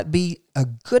may not be a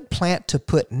good plant to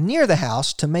put near the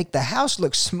house to make the house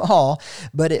look small,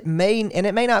 but it may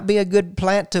not be a good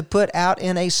plant to put out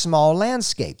in a small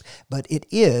landscape, but it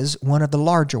is one of the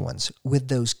larger ones with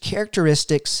those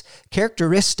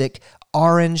characteristic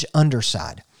orange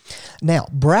underside. Now,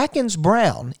 Bracken's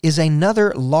Brown is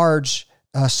another large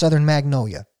southern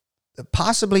magnolia,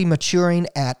 possibly maturing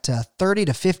at 30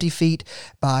 to 50 feet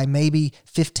by maybe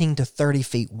 15 to 30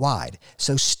 feet wide.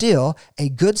 So still a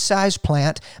good-sized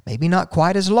plant, maybe not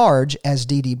quite as large as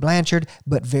D.D. Blanchard,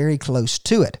 but very close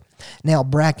to it. Now,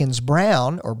 Bracken's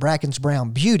Brown, or Bracken's Brown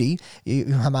Beauty,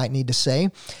 I might need to say,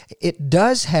 it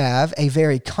does have a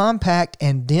very compact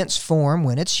and dense form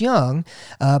when it's young,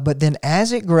 but then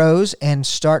as it grows and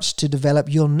starts to develop,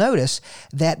 you'll notice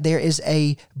that there is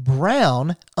a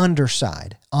brown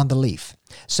underside on the leaf.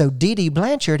 So D.D.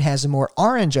 Blanchard has a more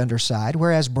orange underside,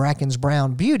 whereas Bracken's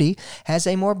Brown Beauty has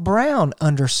a more brown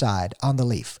underside on the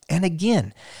leaf. And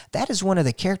again, that is one of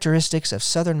the characteristics of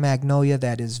southern magnolia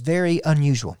that is very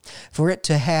unusual. For it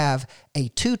to have a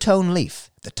two-tone leaf,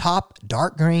 the top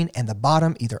dark green and the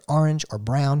bottom either orange or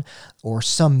brown or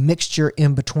some mixture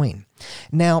in between.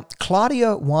 Now,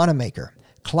 Claudia Wanamaker,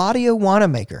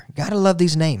 gotta love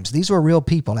these names. These were real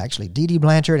people, actually, D.D.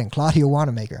 Blanchard and Claudia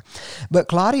Wanamaker. But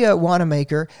Claudia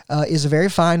Wanamaker is a very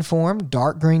fine form,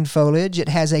 dark green foliage. It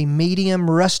has a medium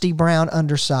rusty brown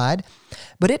underside,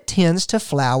 but it tends to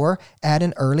flower at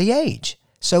an early age.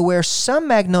 So where some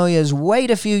magnolias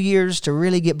wait a few years to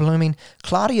really get blooming,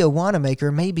 Claudia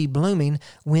Wanamaker may be blooming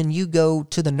when you go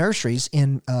to the nurseries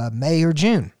in May or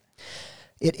June.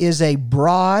 It is a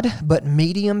broad but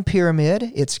medium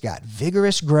pyramid. It's got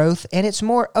vigorous growth, and it's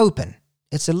more open.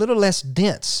 It's a little less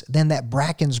dense than that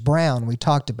Bracken's Brown we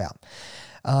talked about.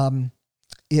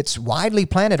 It's widely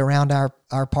planted around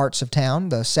our parts of town,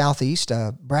 the southeast.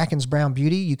 Bracken's Brown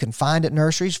Beauty, you can find at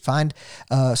nurseries. Find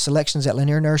selections at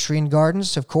Lanier Nursery and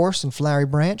Gardens, of course, and Flowery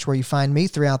Branch, where you find me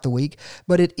throughout the week.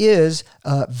 But it is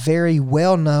very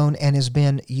well known and has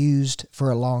been used for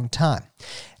a long time.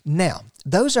 Now,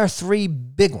 those are three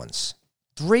big ones,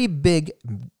 three big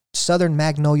southern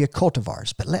magnolia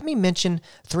cultivars. But let me mention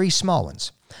three small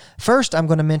ones. First, I'm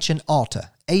going to mention Alta,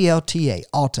 A-L-T-A,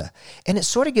 Alta. And it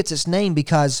sort of gets its name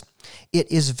because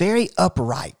it is very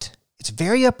upright. It's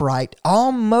very upright,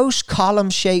 almost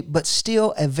column-shaped, but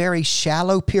still a very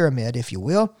shallow pyramid, if you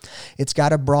will. It's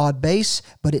got a broad base,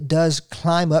 but it does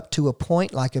climb up to a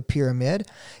point like a pyramid.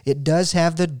 It does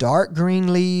have the dark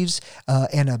green leaves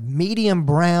and a medium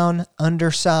brown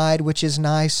underside, which is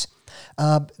nice.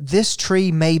 This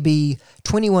tree may be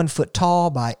 21 foot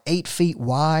tall by 8 feet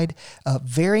wide,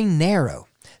 very narrow.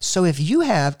 So if you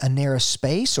have a narrow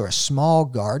space or a small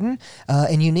garden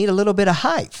and you need a little bit of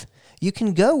height, you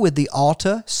can go with the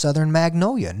Alta Southern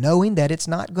Magnolia, knowing that it's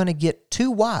not going to get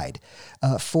too wide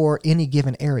for any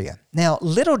given area. Now,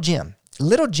 Little Jim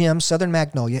Southern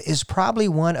Magnolia is probably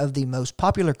one of the most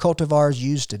popular cultivars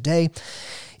used today.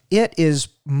 It is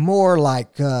more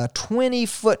like 20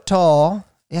 foot tall.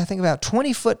 Yeah, I think about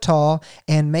 20 foot tall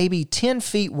and maybe 10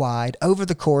 feet wide over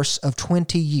the course of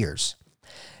 20 years.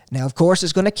 Now, of course,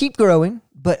 it's going to keep growing,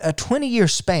 but a 20-year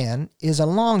span is a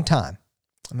long time.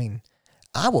 I mean,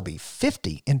 I will be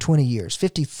 50 in 20 years,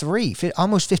 53,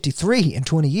 almost 53 in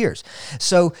 20 years.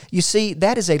 So you see,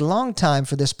 that is a long time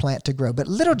for this plant to grow. But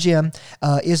Little Jim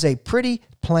is a pretty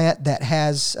plant that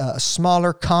has a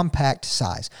smaller, compact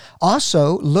size.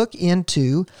 Also, look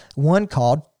into one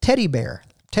called Teddy Bear.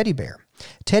 Teddy Bear.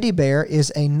 Teddy Bear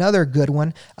is another good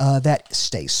one that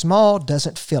stays small,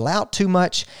 doesn't fill out too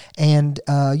much, and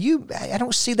I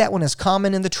don't see that one as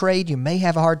common in the trade. You may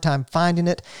have a hard time finding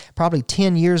it. Probably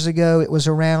 10 years ago it was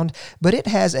around, but it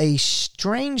has a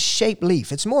strange shaped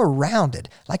leaf. It's more rounded,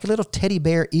 like a little teddy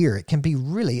bear ear. It can be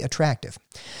really attractive.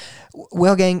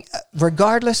 Well, gang,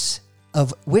 regardless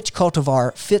of which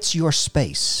cultivar fits your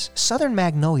space, Southern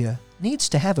Magnolia needs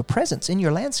to have a presence in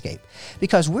your landscape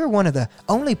because we're one of the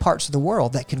only parts of the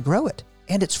world that can grow it,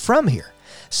 and it's from here.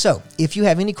 So if you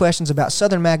have any questions about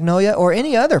Southern Magnolia or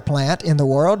any other plant in the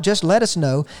world, just let us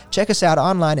know. Check us out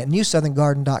online at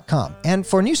newsoutherngarden.com. And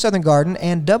for New Southern Garden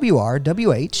and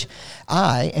WRWH,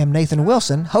 I am Nathan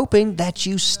Wilson, hoping that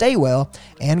you stay well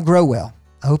and grow well.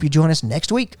 I hope you join us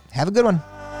next week. Have a good one.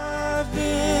 I've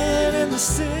been in the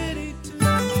city.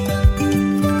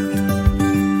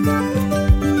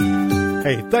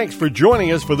 Hey, thanks for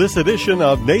joining us for this edition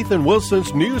of Nathan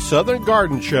Wilson's New Southern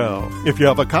Garden Show. If you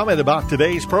have a comment about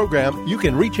today's program, you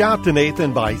can reach out to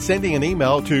Nathan by sending an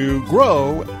email to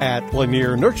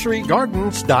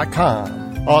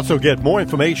grow@laniernursarygardens.com. Also get more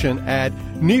information at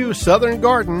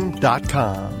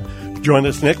newsoutherngarden.com. Join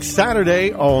us next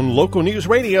Saturday on Local News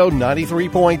Radio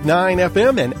 93.9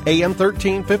 FM and AM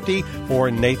 1350 for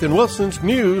Nathan Wilson's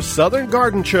New Southern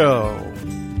Garden Show.